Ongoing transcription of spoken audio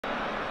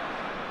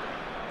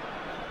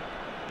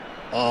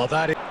Oh,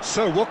 that is...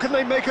 So, what can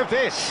they make of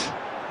this?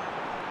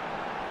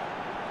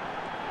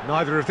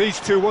 Neither of these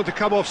two want to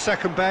come off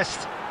second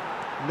best.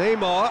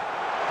 Neymar,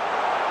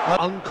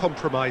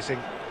 uncompromising.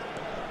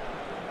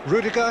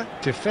 Rudiger,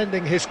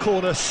 defending his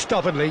corner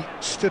stubbornly,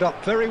 stood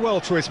up very well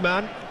to his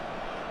man.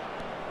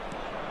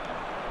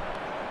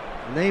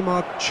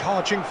 Neymar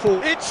charging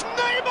forward. It's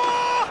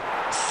Neymar!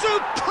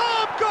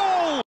 Superb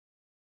goal!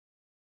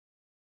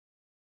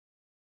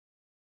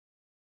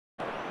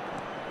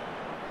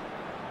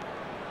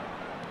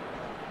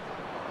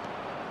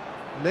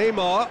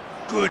 Neymar,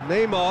 good.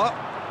 Neymar.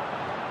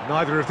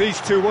 Neither of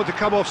these two want to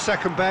come off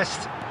second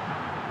best.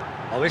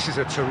 Oh, this is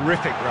a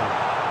terrific run.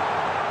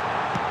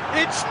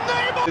 It's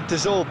Neymar! It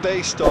is all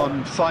based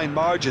on fine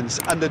margins,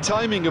 and the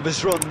timing of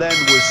his run then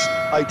was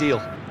ideal.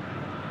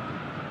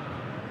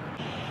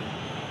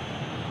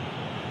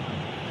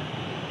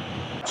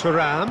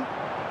 Thuram,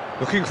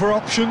 looking for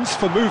options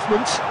for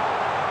movement.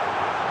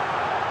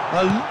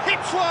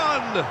 Hits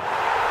one!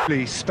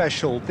 Really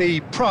special, the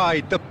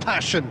pride, the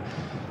passion.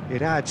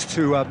 It adds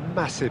to a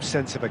massive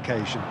sense of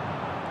occasion.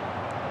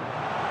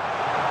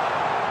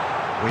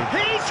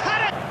 He's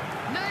had it!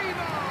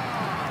 Neymar!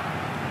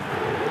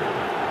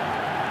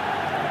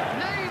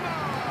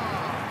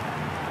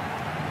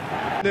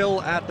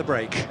 Nil at the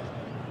break.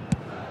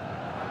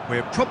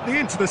 We're promptly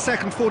into the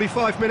second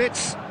 45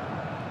 minutes.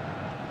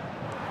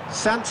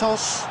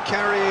 Santos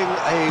carrying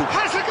a...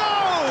 Has a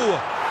go!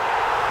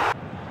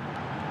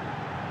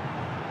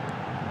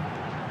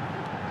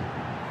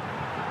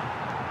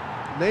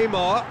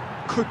 Neymar,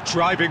 good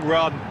driving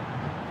run.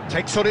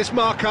 Takes on his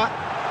marker.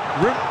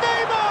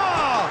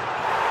 Neymar!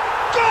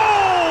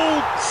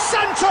 Goal!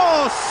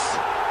 Santos!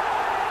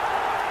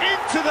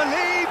 Into the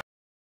lead.